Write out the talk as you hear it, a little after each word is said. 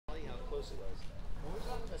close it was. When we're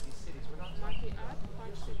talking about these cities, we're not talking about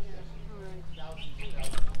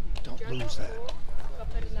Don't lose that.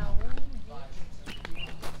 Capernaum,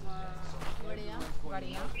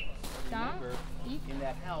 remember, in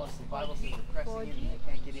that house, the Bible says they're pressing in and they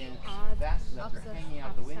can't get in fast enough. They're hanging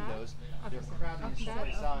out the windows. They're crowding this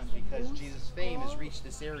place on because Jesus' fame has reached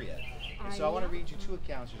this area. And so I want to read you two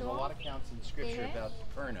accounts. There's a lot of accounts in the scripture about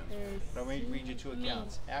Capernaum. But I'm going to read you two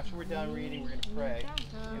accounts. After we're done reading, we're going to pray.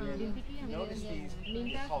 And then notice these,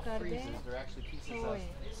 they're called friezes. They're actually pieces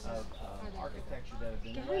of architecture that have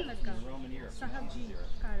been left in the Roman era, from the Roman era.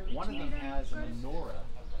 One of them has a menorah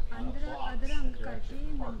on a box that they're actually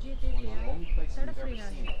parked. It's one of the only places we've ever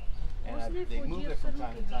seen it. And they move it from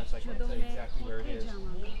time to time, so I can't tell you exactly where it is.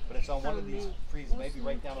 But it's on one of these friezes, maybe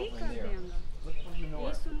right down over in there. Look for the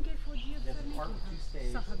menorah. There's a part with two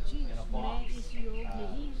staves and a box.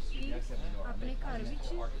 That's the menorah.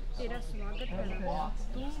 And the box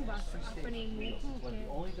has two staves. Was the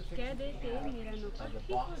only depiction we have of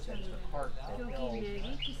the box and the cart that held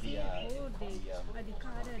the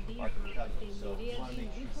Ark of the Covenant. So you want to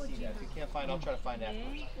make sure you see that. If you can't find it, I'll try to find it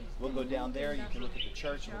afterwards. We'll go down there, you can look at the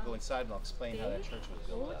church, and we'll go inside and I'll explain how that church was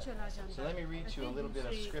built up. So let me read to you a little bit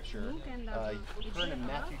of scripture. Capernaum,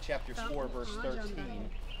 Matthew chapter 4, verse 13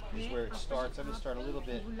 is where it starts. I'm going to start a little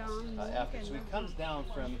bit after. So he comes down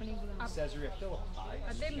from Caesarea Philippi,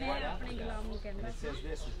 right after that. And it says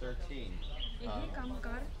this in 13.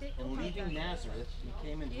 And leaving Nazareth, he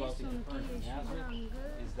came and dwelt in Capernaum. Nazareth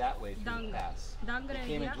is that way through the pass. He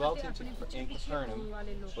came and dwelt in Capernaum,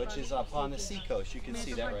 which is upon the seacoast. You can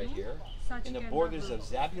see that right here. In the borders of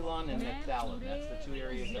Zebulun and Naphtali. That's the two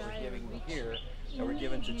areas that we're giving here, that were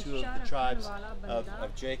given to two of the tribes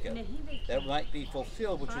of Jacob. That might be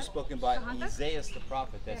fulfilled, which was spoken by Isaiah the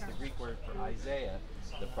prophet. That's the Greek word for Isaiah,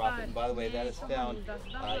 the prophet. And by the way, that is found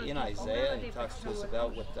in Isaiah. And he talks to us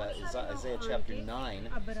about what Isaiah chapter 9.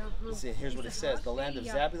 Here's what it says: the land of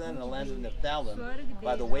Zebulun and the land of Naphtali,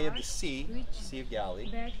 by the way of the Sea of Galilee,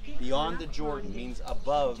 beyond the Jordan, means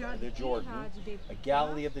above the Jordan, a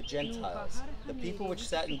Galilee of the Gentiles. The people which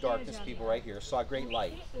sat in darkness, people right here, saw great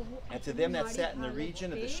light. And to them that sat in the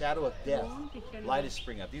region of the shadow of death, light is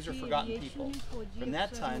spring up. These are forgotten people. From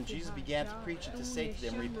that time, Jesus began to preach and to say to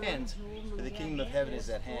them, repent, for the kingdom of heaven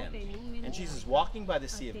is at hand. And Jesus, walking by the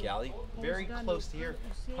Sea of Galilee, very close to here,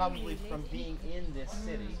 probably from being in this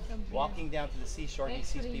city, walking down to the seashore, he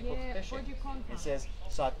sees people fishing. It says,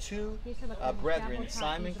 saw two brethren,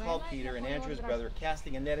 Simon called Peter and Andrew his brother,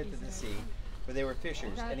 casting a net into the sea, for they were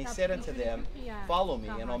fishers. And he said unto them, follow me,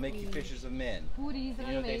 and I'll make you fishers of men. And, you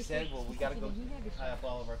know, they said, well, we got to go tie up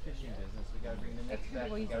all of our fishing business. We got to bring the nets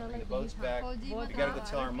back. We got to bring the boats back. We got to go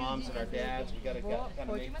tell our moms and our dads. We got to kind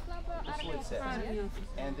of make. This is what it says.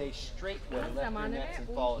 And they straightway left their nets and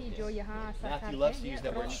followed him. Matthew loves to use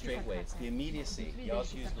that word straightway. It's the immediacy. He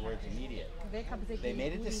also used the word immediate. They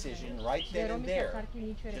made a decision right then and there,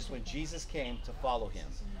 just when Jesus came, to follow him.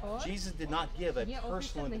 Jesus did not give a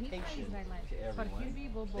personal invitation to everyone.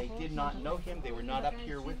 They did not know him. They were not up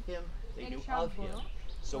here with him. They knew of him.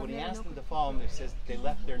 So when he asked them to follow him, it says they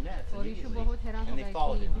left their nets immediately and they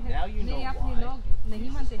followed him. Now you know why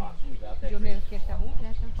Jesus is talking about that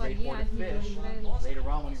great horde of fish later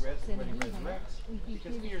on when he resurrects.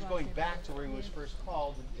 Because Peter's going back to where he was first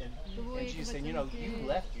called, and Jesus saying, you know, you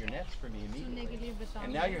left your nets for me immediately,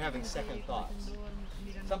 and now you're having second thoughts.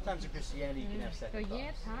 Sometimes in Christianity you can have second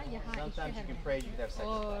thoughts. Sometimes you can pray, you can have second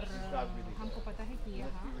thoughts. Is God really there?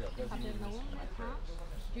 Let's be real. Does he really listen to my prayers?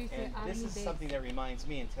 And this is something that reminds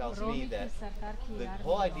me and tells me that the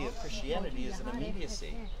whole idea of Christianity is an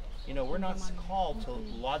immediacy. You know, we're not called to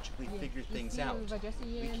logically figure things out.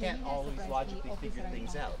 We can't always logically figure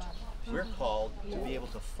things out. We're called to be able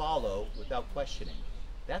to follow without questioning.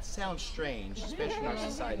 That sounds strange, especially in our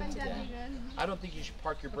society today. I don't think you should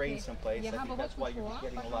park your brain someplace. I think that's why you're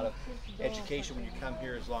getting a lot of education when you come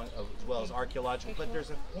here, as well as archaeological. But there's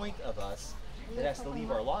a point of us that has to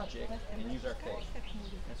leave our logic and use our faith.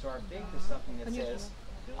 And so our faith is something that says,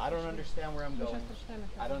 I don't understand where I'm going.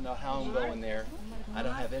 I don't know how I'm going there. I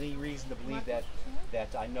don't have any reason to believe that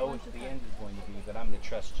I know what the end is going to be, but I'm going to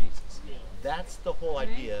trust Jesus. That's the whole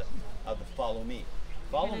idea of the follow me.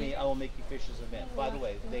 Follow me, I will make you fishers of men. By the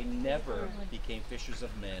way, they never became fishers of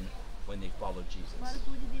men when they followed Jesus.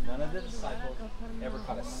 None of the disciples ever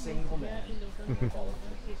caught a single man who followed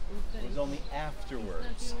Jesus. It was only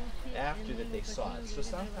afterwards, after that they saw it. So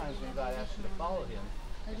sometimes when God asks you to follow him,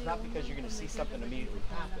 it's not because you're going to see something immediately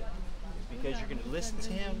happen. It's because you're going to listen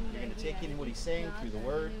to him, you're going to take in what he's saying through the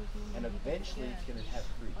word, and eventually it's going to have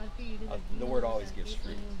fruit. The word always gives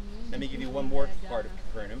fruit. Let me give you one more part of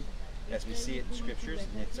Capernaum, as we see it in scriptures,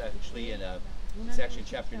 and it's actually in It's actually in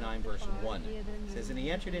chapter 9, verse 1. It says, and he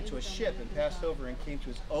entered into a ship and passed over and came to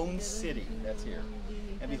his own city. That's here.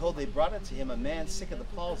 And behold, they brought unto him a man sick of the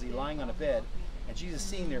palsy, lying on a bed. And Jesus,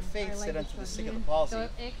 seeing their faith, said unto the sick of the palsy,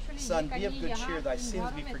 Son, be of good cheer, thy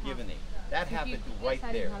sins be forgiven thee. That happened right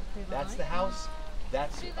there. That's the house.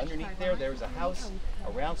 That's underneath there. There's a house,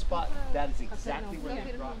 a round spot. That is exactly where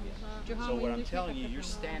they brought him. So what I'm telling you, you're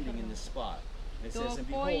standing in this spot. And it says, and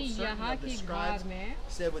behold, certain of the scribes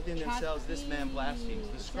said within themselves, this man blasphemes.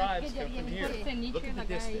 The scribes come from here. Look at the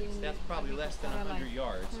distance. That's probably less than 100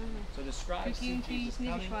 yards. So the scribes see Jesus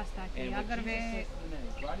coming, and what Jesus says to the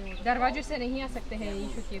man, दरवाजे से नहीं आ सकते हैं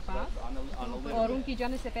यीशु के पास और उनकी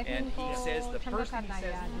जाने से पहले and उनको he says, the ठंडा first thing करना he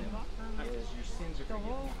says है to them is, your sins are तो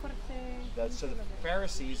वो forgiven. ऊपर से So the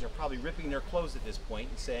Pharisees are probably ripping their clothes at this point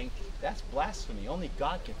and saying, that's blasphemy. Only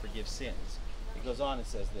God can forgive sins. He goes on and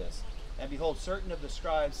says this, and behold, certain of the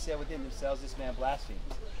scribes said within themselves, this man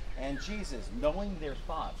blasphemes. And Jesus, knowing their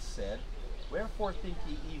thoughts, said, wherefore think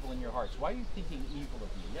ye evil in your hearts? Why are you thinking evil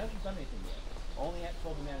of me? He hasn't done anything yet. Only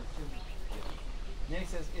told the man his sins be forgiven. And then he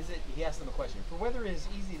says, he asks them a question. For whether it is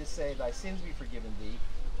easy to say, thy sins be forgiven thee,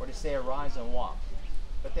 or to say, arise and walk.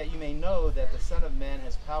 But that you may know that the Son of Man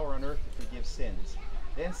has power on earth to forgive sins.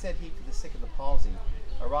 Then said he to the sick of the palsy,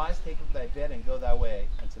 arise, take up thy bed, and go thy way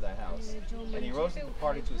unto thy house. And he rose and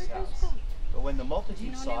departed to his house. But when the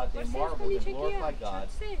multitude saw it, they marveled and glorified God,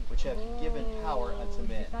 which hath given power unto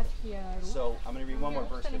men. So I'm going to read one more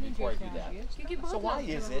verse before I do that. So why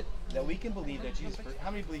is it that we can believe that Jesus,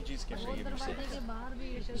 how many believe Jesus can forgive your sins?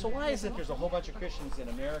 So why is it there's a whole bunch of Christians in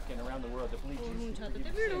America and around the world that believe Jesus can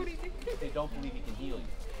forgive your sins, but they don't believe he can heal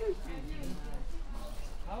you?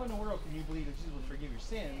 How in the world can you believe that Jesus will forgive your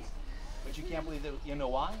sins, but you can't believe that? You know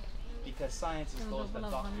why? Because science has told us that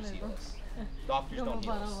doctors heal us. Doctors don't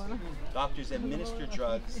heal us. Doctors administer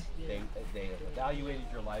drugs. They have evaluated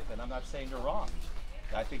your life, and I'm not saying they're wrong.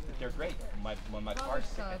 I think that they're great. When my car's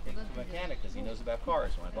sick, I take it to a mechanic because he knows about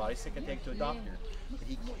cars. When my body's sick, I take it to a doctor. But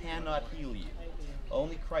he cannot heal you.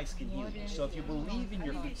 Only Christ can heal you. So if you believe in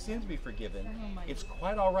your sins be forgiven, it's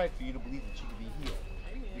quite all right for you to believe that you can be healed.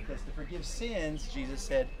 Because to forgive sins, Jesus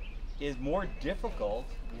said, is more difficult,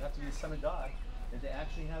 you have to be the Son of God, than to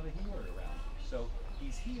actually have a healer around. So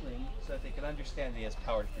he's healing so that they can understand that he has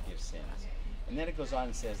power to forgive sins. And then it goes on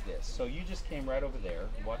and says this. So you just came right over there,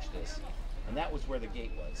 watch this, and that was where the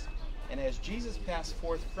gate was. And as Jesus passed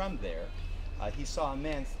forth from there, he saw a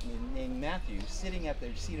man named Matthew sitting at the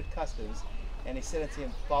seat of customs, and he said unto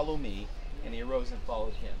him, follow me, and he arose and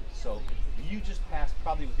followed him. So you just passed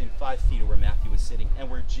probably within 5 feet of where Matthew was sitting and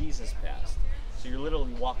where Jesus passed. So you're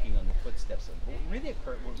literally walking on the footsteps of him.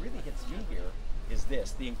 What really hits me here is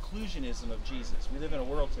this, the inclusionism of Jesus. We live in a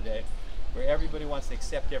world today where everybody wants to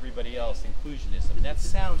accept everybody else, inclusionism. And that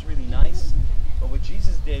sounds really nice, but what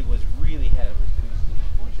Jesus did was really have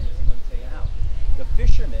inclusionism. Let me tell you how. The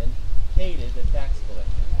fishermen hated the tax collector.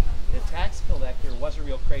 The tax collector wasn't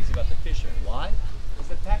real crazy about the fisherman. Why? Because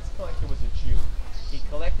the tax collector was a Jew. He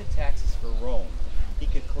collected taxes for Rome. He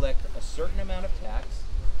could collect a certain amount of tax.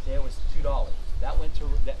 Say it was $2. That went to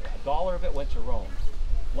 $1 of it went to Rome.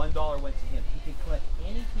 $1 went to him. He could collect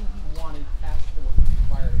anything he wanted past what was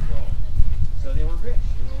required of Rome. So they were rich.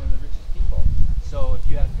 They were one of the richest people. So if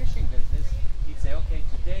you had a fishing business, he'd say, okay,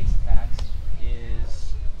 today's tax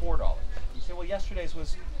is $4. You say, well, yesterday's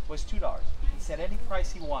was $2. He could set any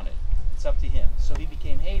price he wanted. It's up to him. So he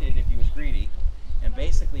became hated if he was greedy, and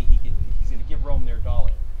basically he's going to give Rome their $1.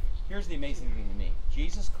 Here's the amazing thing to me.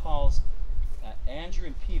 Jesus calls Andrew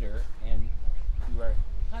and Peter, and who are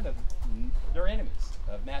kind of, they're enemies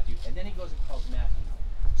of Matthew, and then he goes and calls Matthew.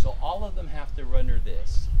 So all of them have to render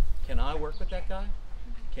this. Can I work with that guy?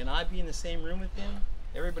 Can I be in the same room with him?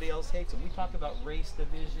 Everybody else hates him. We talk about race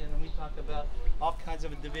division, and we talk about all kinds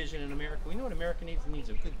of a division in America. We know what America needs. It needs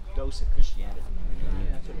a good dose of Christianity.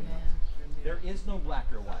 That's what it needs. There is no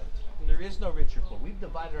black or white. There is no rich or poor. We've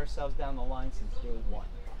divided ourselves down the line since day one.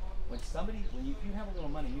 If you have a little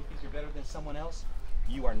money, you think you're better than someone else,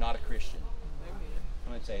 you are not a Christian.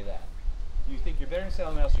 I'm going to tell you that. You think you're better than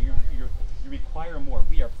someone else, or you require more.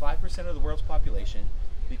 We are 5% of the world's population.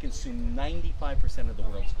 We consume 95% of the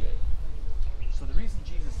world's good. So the reason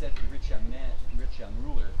Jesus said to the rich young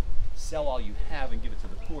ruler, sell all you have and give it to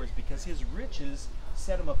the poor, is because his riches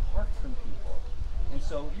set him apart from people. And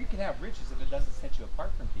so you can have riches if it doesn't set you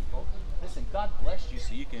apart from people. Listen, God blessed you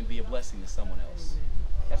so you can be a blessing to someone else.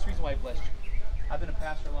 That's the reason why he blessed you. I've been a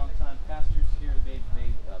pastor a long time. Pastors here, they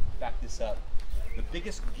back this up. The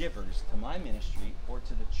biggest givers to my ministry or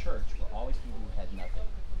to the church were always people who had nothing.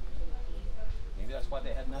 Maybe that's why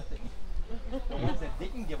they had nothing. The ones that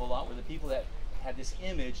didn't give a lot were the people that had this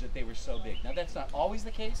image that they were so big. Now that's not always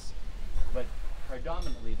the case, but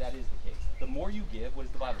predominantly that is the case. The more you give, what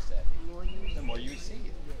does the Bible say? The more you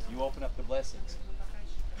receive. You open up the blessings.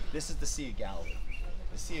 This is the Sea of Galilee.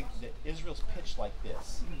 Israel's pitched like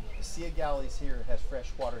this. The Sea of Galilee here has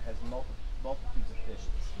fresh water, has multitudes of fishes.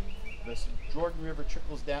 The Jordan River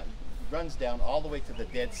runs down all the way to the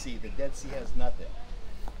Dead Sea. The Dead Sea has nothing.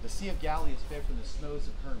 The Sea of Galilee is fed from the snows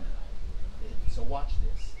of Hermon. So watch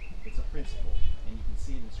this. It's a principle, and you can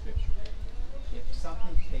see it in Scripture. If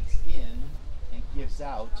something takes in and gives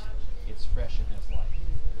out, it's fresh and has life.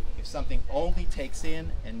 If something only takes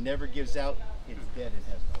in and never gives out, it's dead and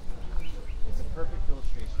has no life. It's a perfect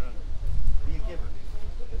illustration. Be a giver.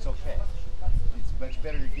 It's okay. It's much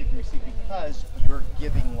better to give and receive because you're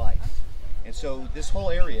giving life. And so this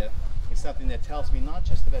whole area is something that tells me not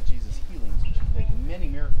just about Jesus' healings, which there's many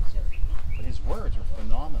miracles here, but his words are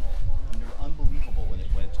phenomenal. And they're unbelievable when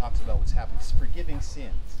it talks about what's happening. It's forgiving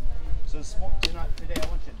sins. So today I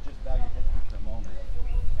want you to just bow your head for a moment.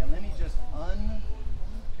 And let me just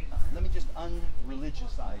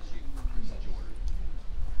unreligiousize you for such a word.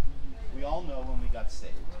 We all know when we got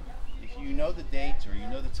saved. If you know the date or you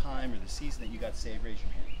know the time or the season that you got saved, raise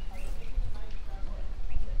your hand.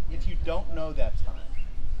 If you don't know that time,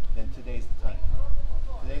 then today's the time.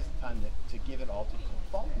 Today's the time to give it all to you.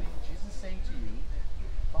 Follow me. Jesus is saying to you,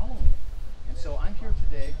 follow me. And so I'm here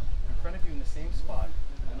today in front of you in the same spot,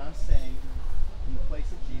 and I'm saying, in the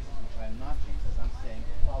place of Jesus, which I am not Jesus, I'm saying,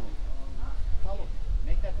 follow me. Follow me.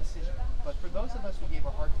 Make that decision. But for those of us who gave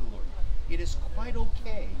our heart to the Lord, it is quite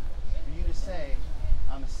okay for you to say,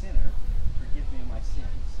 I'm a sinner, forgive me of my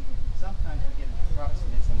sins. Sometimes we get into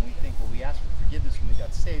Protestantism and we think, well, we asked for forgiveness when we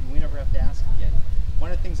got saved, and we never have to ask again.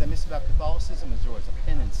 One of the things I miss about Catholicism is there was a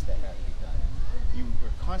penance that had to be done. You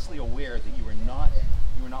were constantly aware that you were not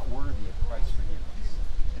worthy of Christ's forgiveness.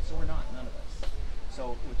 And so we're not, none of us.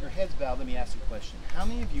 So with your heads bowed, let me ask you a question. How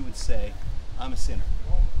many of you would say, I'm a sinner?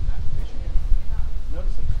 Raise your hand.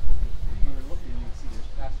 Notice that if you were looking, you would see there's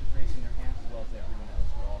pastors raising their hands as well as everyone else.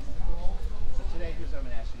 We're all sinners. So today, here's what I'm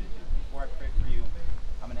going to ask you to do. Before I pray for you,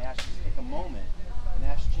 I'm going to ask you to take a moment and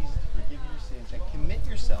ask Jesus to forgive you your sins and commit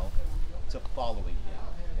yourself to following him.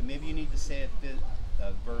 And maybe you need to say it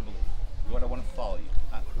verbally. Lord, I want to follow you.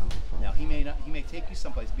 Now, he may take you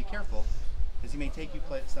someplace. Be careful, because he may take you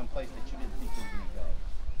someplace that you didn't think you were going to go.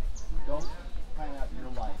 Don't plan out your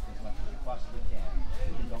life as much as you possibly can.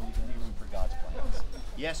 You don't leave any room for God's plans.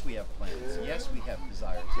 Yes, we have plans. Yes, we have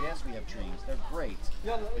desires. Yes, we have dreams. They're great.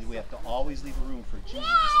 But we have to always leave a room for Jesus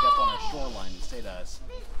to step on our shoreline and say to us,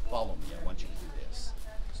 follow me. I want you to do this.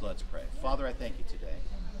 So let's pray. Father, I thank you today.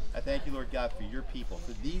 I thank you, Lord God, for your people,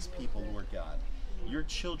 for these people, Lord God, your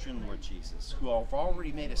children, Lord Jesus, who have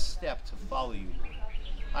already made a step to follow you, Lord.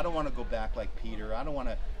 I don't want to go back like Peter. I don't want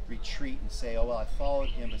to retreat and say, oh, well, I followed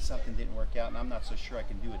him, but something didn't work out, and I'm not so sure I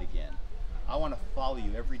can do it again. I want to follow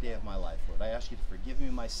you every day of my life, Lord. I ask you to forgive me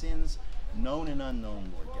my sins, known and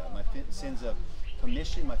unknown, Lord God. My sins of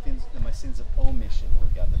commission, my sins of omission,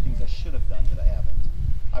 Lord God, the things I should have done that I haven't.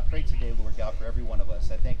 I pray today, Lord God, for every one of us.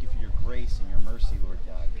 I thank you for your grace and your mercy, Lord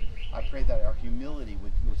God. I pray that our humility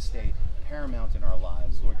would stay paramount in our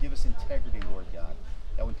lives. Lord, give us integrity, Lord God,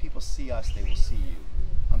 that when people see us, they will see you.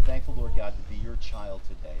 I'm thankful, Lord God, to be your child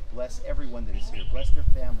today. Bless everyone that is here. Bless their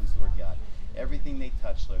families, Lord God. Everything they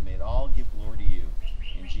touch, Lord, may it all give glory to you.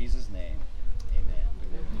 In Jesus' name,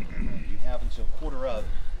 amen. You have until 1:15.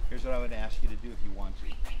 Here's what I would ask you to do if you want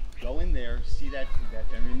to. Go in there, see that,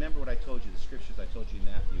 and remember what I told you, the scriptures I told you in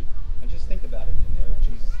Matthew, and just think about it in there.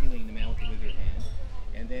 Jesus healing the man with the withered hand.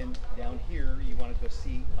 And then down here, you want to go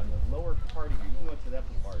see on the lower part of you. You can go to that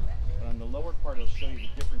part, but on the lower part, it'll show you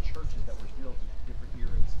the different churches that were built in different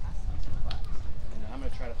eras on some plaques. And then I'm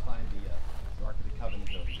going to try to find the Ark of the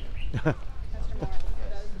Covenant over here. Pastor Mark,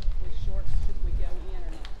 those shorts, should we go in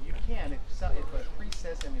or not? You can. If a priest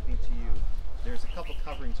says anything to you, there's a couple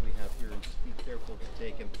coverings we have here, and just be careful to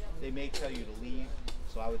take them. They may tell you to leave,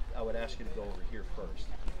 so I would ask you to go over here first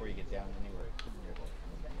before you get down anywhere.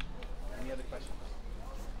 Any other questions?